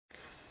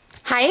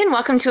Hi and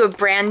welcome to a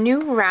brand new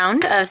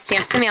round of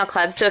Stamps the Mail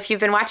Club. So if you've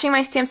been watching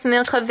my Stamps the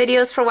Mail Club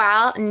videos for a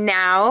while,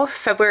 now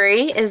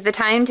February is the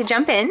time to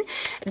jump in.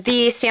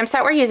 The stamp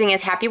set we're using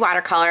is Happy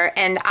Watercolor,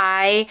 and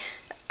I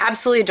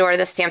absolutely adore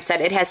this stamp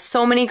set. It has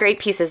so many great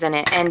pieces in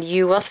it, and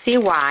you will see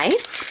why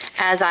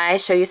as I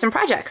show you some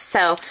projects. So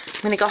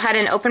I'm going to go ahead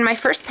and open my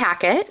first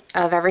packet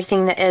of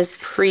everything that is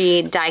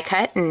pre-die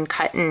cut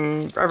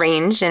and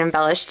arranged and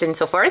embellished and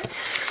so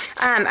forth.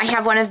 I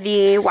have one of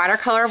the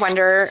Watercolor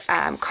Wonder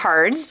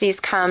cards. These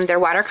come, they're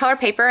watercolor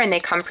paper and they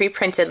come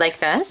pre-printed like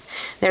this.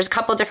 There's a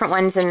couple different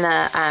ones in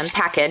the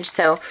package,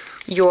 so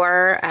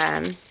your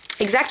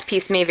exact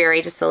piece may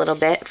vary just a little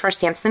bit. For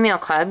Stamps the Mail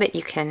Club, but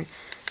you can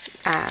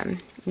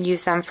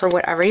use them for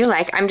whatever you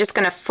like. I'm just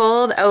going to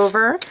fold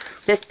over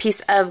this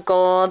piece of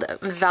gold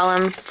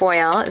vellum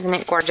foil, isn't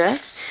it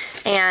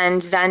gorgeous?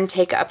 And then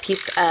take a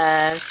piece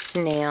of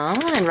snail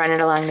and run it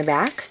along the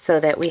back so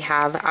that we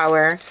have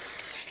our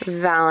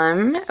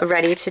vellum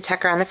ready to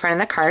tuck around the front of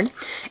the card.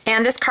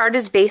 And this card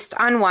is based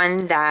on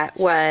one that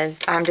was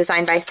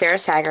designed by Sarah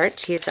Saggart.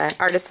 She's an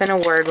Artisan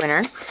Award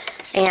winner.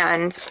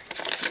 And,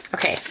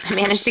 okay, I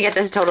managed to get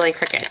this totally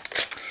crooked.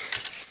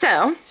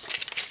 So,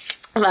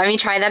 let me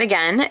try that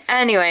again.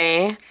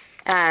 Anyway,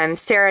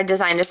 Sarah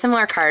designed a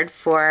similar card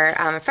for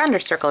a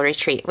Founder's Circle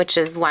retreat, which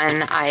is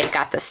when I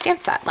got the stamp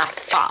set last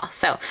fall.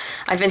 So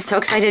I've been so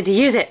excited to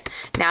use it.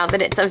 Now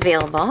that it's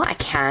available, I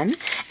can.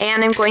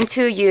 And I'm going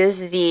to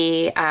use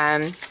the,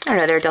 I don't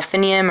know, they're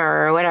delphinium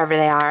or whatever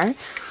they are,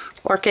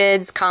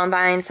 orchids,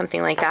 columbine,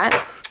 something like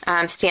that,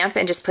 stamp,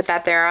 and just put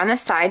that there on the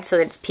side so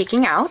that it's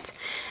peeking out.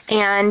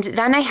 And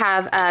then I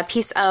have a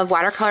piece of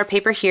watercolor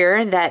paper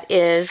here that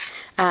is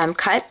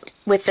cut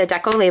with the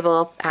Deco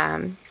Label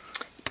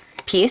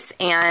piece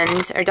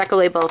or Deco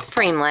Label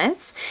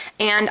framelits,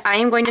 and I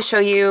am going to show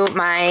you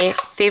my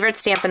favorite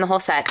stamp in the whole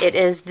set. It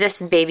is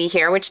this baby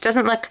here, which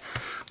doesn't look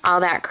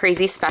all that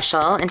crazy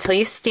special until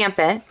you stamp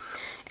it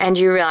and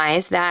you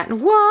realize that,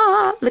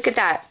 whoa, look at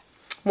that.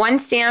 One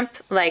stamp,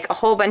 like a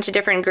whole bunch of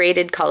different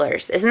graded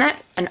colors. Isn't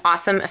that an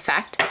awesome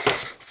effect?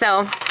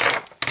 So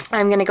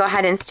I'm going to go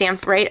ahead and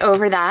stamp right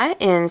over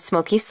that in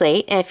Smoky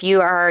Slate. If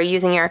you are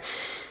using your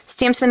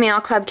Stamps the Mail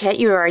Club kit,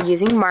 you are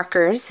using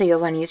markers, so you'll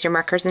want to use your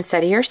markers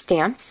instead of your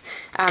stamps,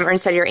 or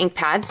instead of your ink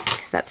pads,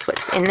 because that's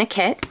what's in the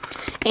kit.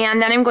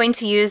 And then I'm going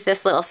to use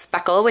this little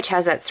speckle, which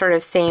has that sort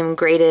of same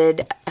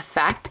graded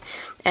effect,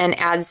 and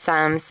add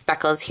some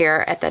speckles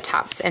here at the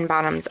tops and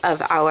bottoms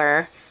of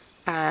our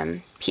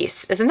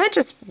piece. Isn't that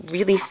just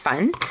really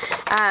fun?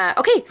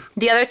 Okay,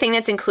 the other thing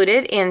that's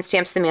included in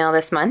Stamps the Mail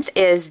this month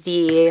is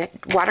the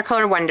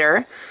Watercolor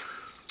Wonder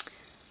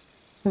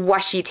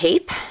washi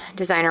tape,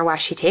 designer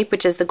washi tape,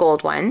 which is the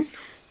gold one.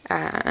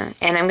 And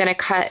I'm going to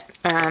cut,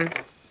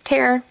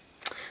 tear.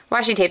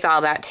 Washi tape's all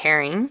about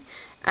tearing.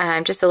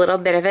 Just a little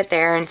bit of it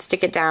there and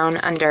stick it down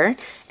under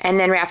and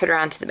then wrap it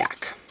around to the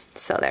back.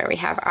 So there we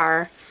have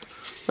our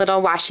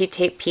little washi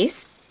tape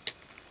piece.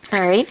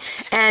 Alright,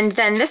 and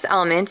then this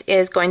element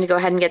is going to go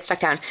ahead and get stuck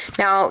down.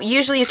 Now,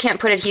 usually you can't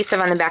put adhesive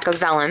on the back of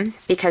vellum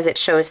because it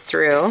shows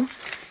through.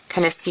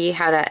 Kind of see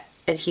how that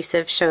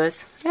adhesive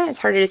shows. Yeah, it's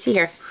harder to see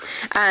here.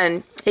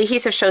 The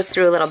adhesive shows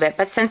through a little bit,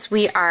 but since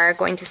we are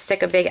going to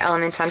stick a big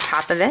element on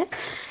top of it,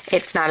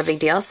 it's not a big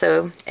deal,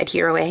 so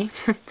adhere away.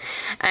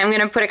 I'm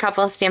going to put a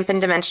couple of Stampin'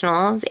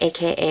 Dimensionals,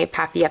 aka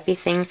Poppy Uppy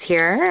things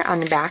here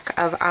on the back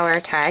of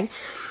our tag.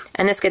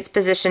 And this gets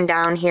positioned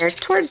down here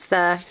towards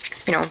the,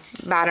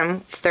 bottom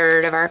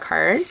third of our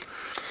card.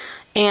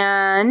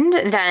 And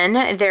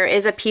then there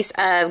is a piece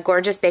of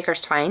gorgeous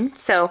baker's twine.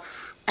 So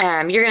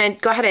you're going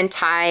to go ahead and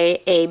tie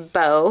a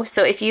bow.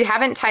 So if you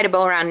haven't tied a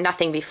bow around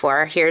nothing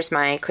before, here's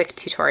my quick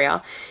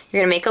tutorial.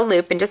 You're going to make a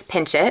loop and just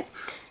pinch it.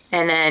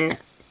 And then,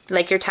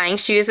 like you're tying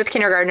shoes with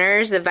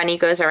kindergartners, the bunny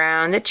goes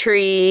around the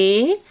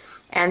tree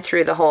and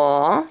through the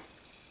hole.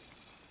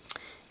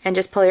 And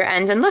just pull your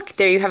ends, and look,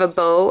 there you have a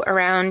bow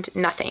around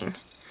nothing.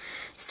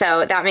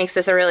 So that makes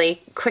this a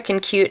really quick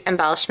and cute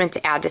embellishment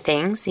to add to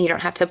things. You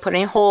don't have to put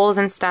any holes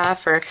and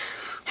stuff or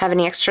have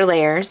any extra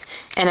layers.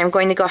 And I'm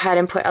going to go ahead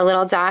and put a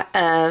little dot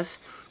of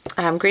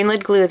green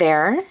lid glue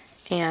there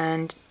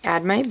and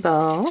add my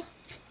bow.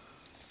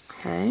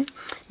 Okay.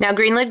 Now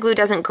green lid glue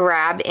doesn't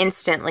grab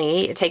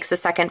instantly. It takes a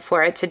second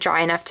for it to dry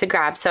enough to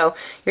grab. So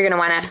you're going to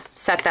want to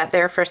set that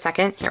there for a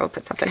second. Here, we'll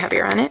put something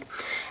heavier on it.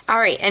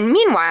 Alright, and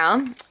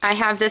meanwhile, I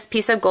have this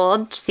piece of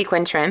gold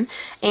sequin trim,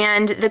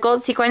 and the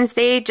gold sequins,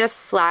 they just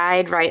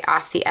slide right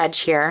off the edge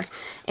here.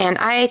 And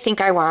I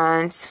think I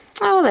want,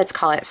 let's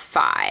call it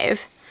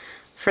 5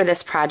 for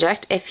this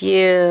project. If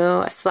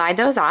you slide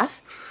those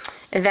off,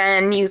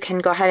 then you can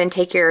go ahead and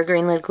take your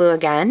green lid glue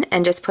again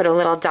and just put a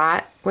little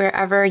dot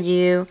wherever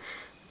you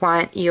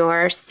want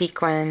your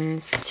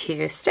sequins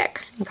to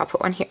stick. I think I'll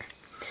put one here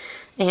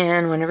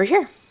and one over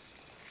here.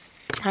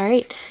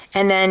 Alright,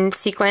 and then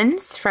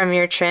sequins from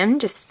your trim,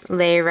 just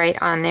lay right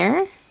on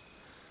there.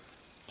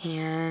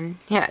 And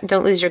yeah,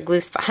 don't lose your glue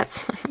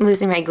spots. I'm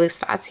losing my glue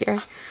spots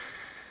here.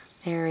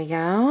 There we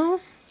go.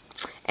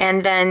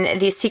 And then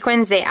these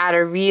sequins, they add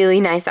a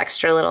really nice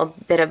extra little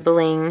bit of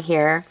bling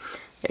here.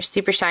 They're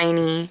super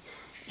shiny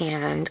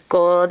And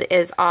gold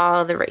is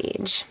all the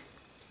rage.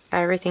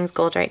 Everything's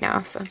gold right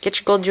now, so get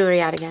your gold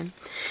jewelry out again.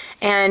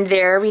 And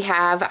there we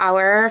have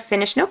our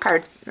finished note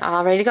card,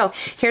 all ready to go.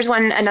 Here's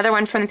another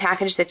one from the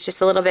package that's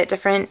just a little bit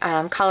different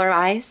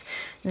color-wise.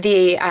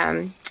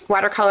 The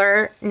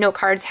watercolor note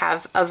cards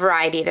have a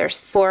variety. There's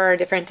 4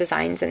 different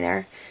designs in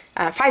there,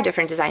 5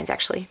 different designs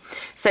actually.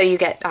 So you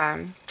get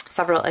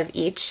several of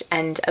each,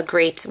 and a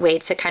great way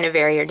to kind of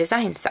vary your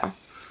design. So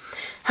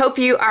hope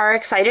you are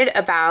excited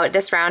about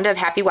this round of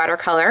Happy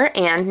Watercolor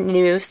and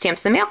new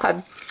Stamps in the Mail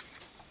Club.